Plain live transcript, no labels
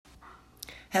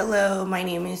Hello, my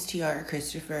name is Tiara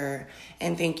Christopher,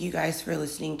 and thank you guys for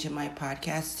listening to my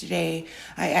podcast today.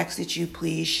 I ask that you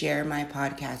please share my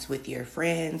podcast with your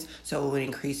friends so it would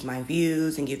increase my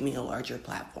views and give me a larger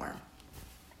platform.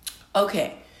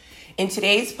 Okay, in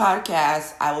today's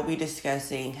podcast, I will be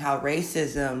discussing how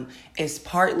racism is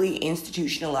partly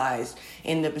institutionalized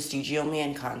in the Bestial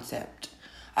Man concept.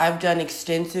 I've done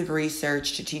extensive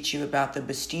research to teach you about the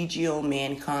Bestial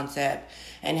Man concept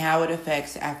and how it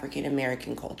affects African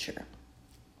American culture.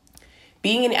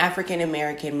 Being an African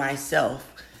American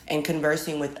myself and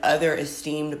conversing with other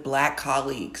esteemed Black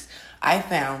colleagues, I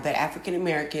found that African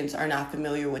Americans are not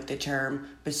familiar with the term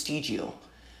bestigial.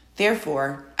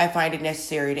 Therefore, I find it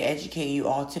necessary to educate you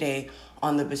all today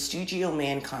on the Bestial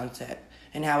Man concept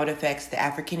and how it affects the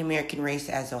African American race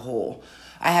as a whole.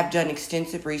 I have done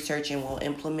extensive research and will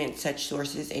implement such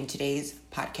sources in today's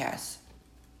podcast.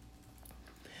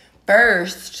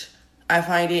 First, I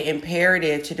find it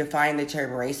imperative to define the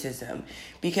term racism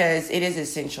because it is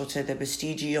essential to the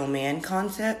Bestial Man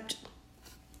concept.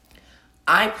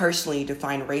 I personally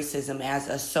define racism as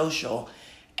a social,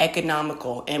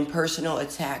 economical, and personal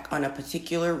attack on a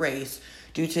particular race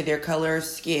due to their color of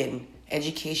skin,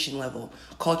 education level,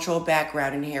 cultural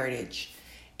background, and heritage.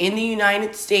 In the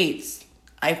United States,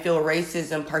 I feel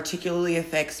racism particularly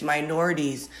affects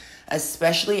minorities,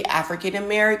 especially African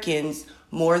Americans,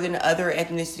 more than other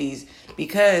ethnicities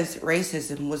because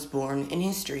racism was born in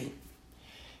history.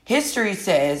 History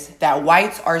says that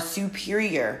whites are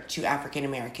superior to African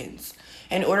Americans.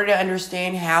 In order to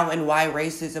understand how and why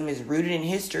racism is rooted in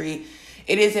history,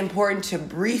 it is important to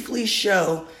briefly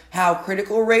show how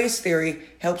critical race theory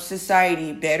helps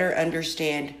society better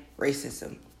understand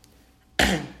racism.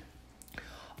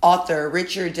 Author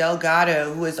Richard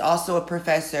Delgado, who is also a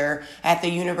professor at the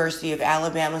University of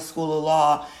Alabama School of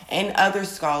Law, and other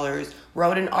scholars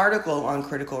wrote an article on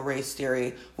critical race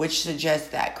theory, which suggests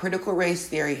that critical race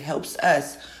theory helps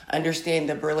us understand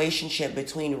the relationship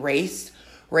between race,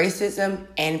 racism,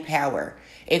 and power.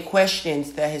 It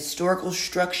questions the historical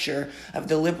structure of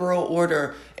the liberal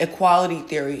order, equality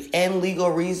theory, and legal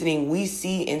reasoning we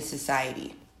see in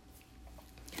society.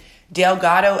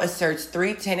 Delgado asserts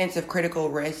three tenets of critical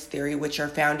race theory which are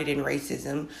founded in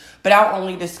racism, but I'll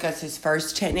only discuss his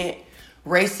first tenet.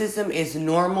 Racism is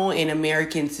normal in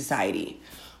American society.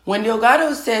 When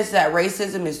Delgado says that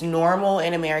racism is normal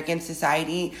in American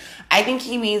society, I think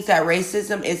he means that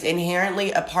racism is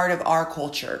inherently a part of our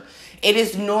culture. It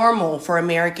is normal for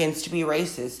Americans to be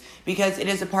racist because it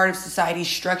is a part of society's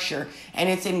structure and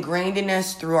it's ingrained in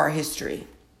us through our history.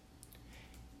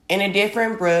 In a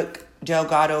different book,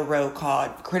 Delgado wrote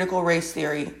called Critical Race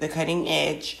Theory, The Cutting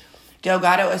Edge,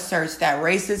 Delgado asserts that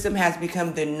racism has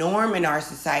become the norm in our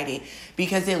society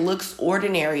because it looks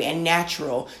ordinary and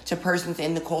natural to persons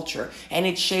in the culture, and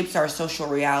it shapes our social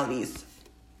realities.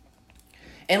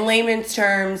 In layman's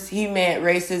terms, he meant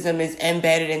racism is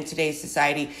embedded in today's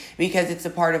society because it's a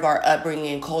part of our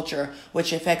upbringing and culture,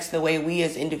 which affects the way we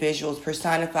as individuals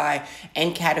personify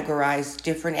and categorize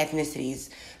different ethnicities.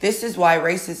 This is why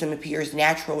racism appears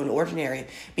natural and ordinary,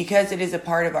 because it is a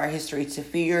part of our history to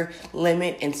fear,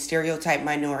 limit, and stereotype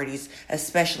minorities,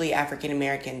 especially African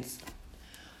Americans.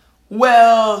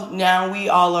 Well, now we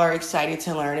all are excited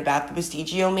to learn about the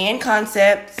Bestial Man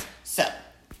concept. So,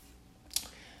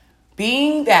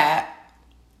 being that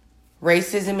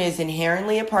racism is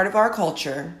inherently a part of our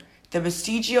culture, the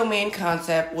Bestial Man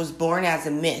concept was born as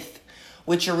a myth,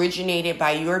 which originated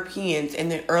by Europeans in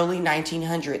the early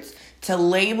 1900s to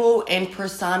label and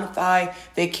personify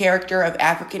the character of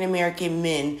African American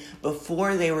men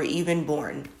before they were even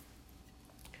born.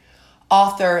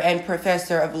 Author and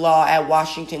professor of law at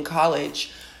Washington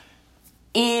College,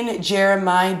 in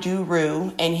Jeremiah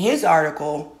Duru, in his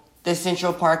article, The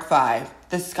Central Park Five,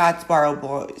 The Scottsboro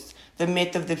Boys, The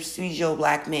Myth of the Bestial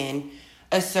Black Man,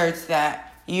 asserts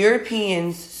that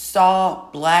Europeans saw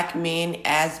black men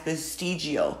as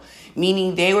bestial,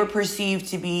 meaning they were perceived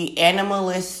to be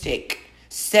animalistic,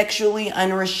 sexually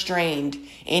unrestrained,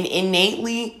 and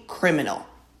innately criminal.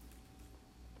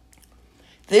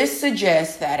 This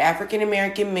suggests that African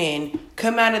American men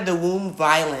come out of the womb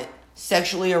violent,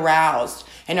 sexually aroused,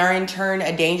 and are in turn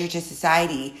a danger to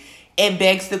society. It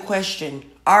begs the question,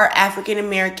 are African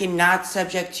American not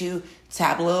subject to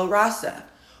tabula rasa?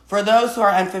 For those who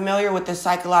are unfamiliar with the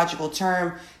psychological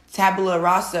term, tabula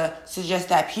rasa suggests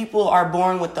that people are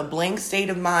born with a blank state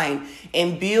of mind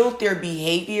and build their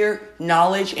behavior,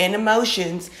 knowledge, and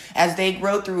emotions as they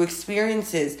grow through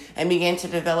experiences and begin to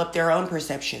develop their own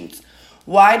perceptions.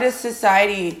 Why does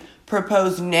society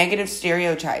propose negative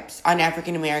stereotypes on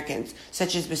African Americans,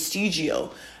 such as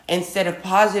vestigial, instead of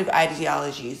positive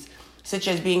ideologies? such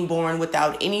as being born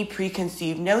without any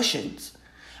preconceived notions.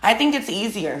 I think it's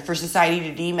easier for society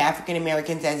to deem African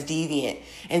Americans as deviant,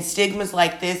 and stigmas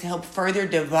like this help further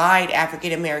divide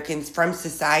African Americans from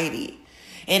society.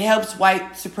 It helps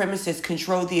white supremacists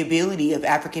control the ability of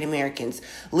African Americans,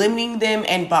 limiting them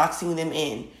and boxing them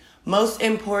in. Most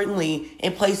importantly,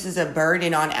 it places a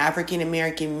burden on African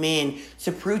American men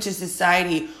to prove to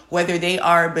society whether they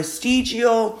are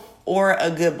bestial or a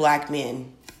good black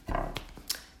man.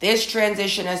 This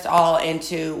transitioned us all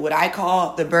into what I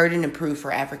call the burden of proof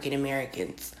for African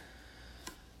Americans.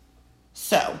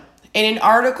 So, in an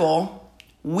article,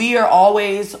 "We Are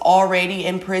Always Already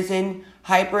in Prison,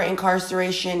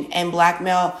 Hyper-Incarceration, and Black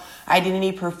Male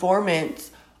Identity Performance,"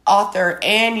 author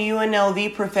and UNLV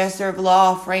professor of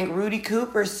law Frank Rudy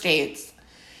Cooper states,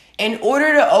 "In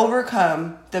order to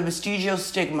overcome the vestigial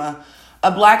stigma,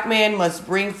 a black man must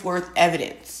bring forth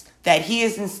evidence that he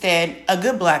is instead a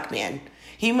good black man.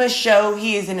 He must show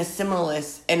he is an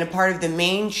assimilalist and a part of the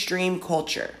mainstream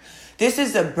culture. This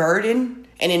is a burden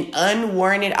and an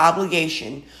unwarranted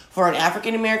obligation for an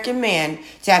African American man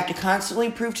to have to constantly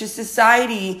prove to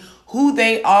society who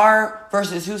they are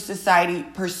versus who society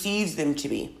perceives them to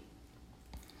be.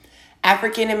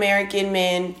 African American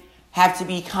men have to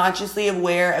be consciously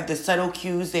aware of the subtle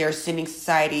cues they are sending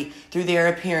society through their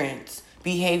appearance,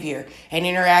 behavior, and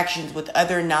interactions with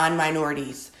other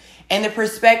non-minorities. In the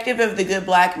perspective of the good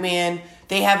black man,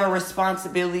 they have a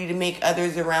responsibility to make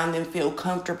others around them feel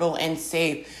comfortable and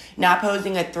safe, not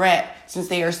posing a threat since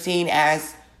they are seen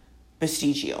as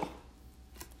vestigial.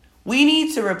 We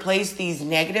need to replace these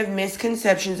negative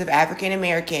misconceptions of African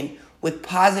American with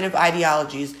positive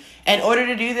ideologies. In order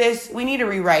to do this, we need to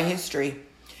rewrite history.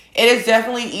 It is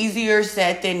definitely easier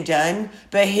said than done,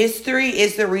 but history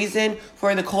is the reason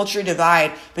for the culture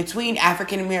divide between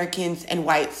African Americans and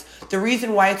whites, the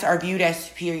reason whites are viewed as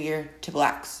superior to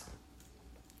blacks.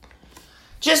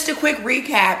 Just a quick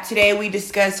recap, today we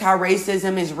discussed how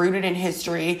racism is rooted in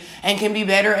history and can be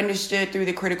better understood through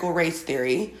the critical race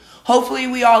theory. Hopefully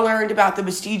we all learned about the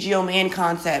vestigial man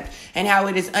concept and how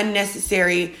it is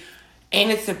unnecessary and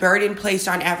it's a burden placed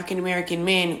on African American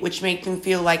men, which make them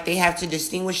feel like they have to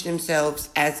distinguish themselves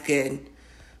as good.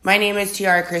 My name is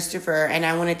Tiara Christopher, and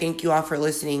I want to thank you all for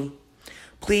listening.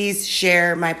 Please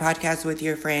share my podcast with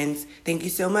your friends. Thank you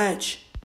so much.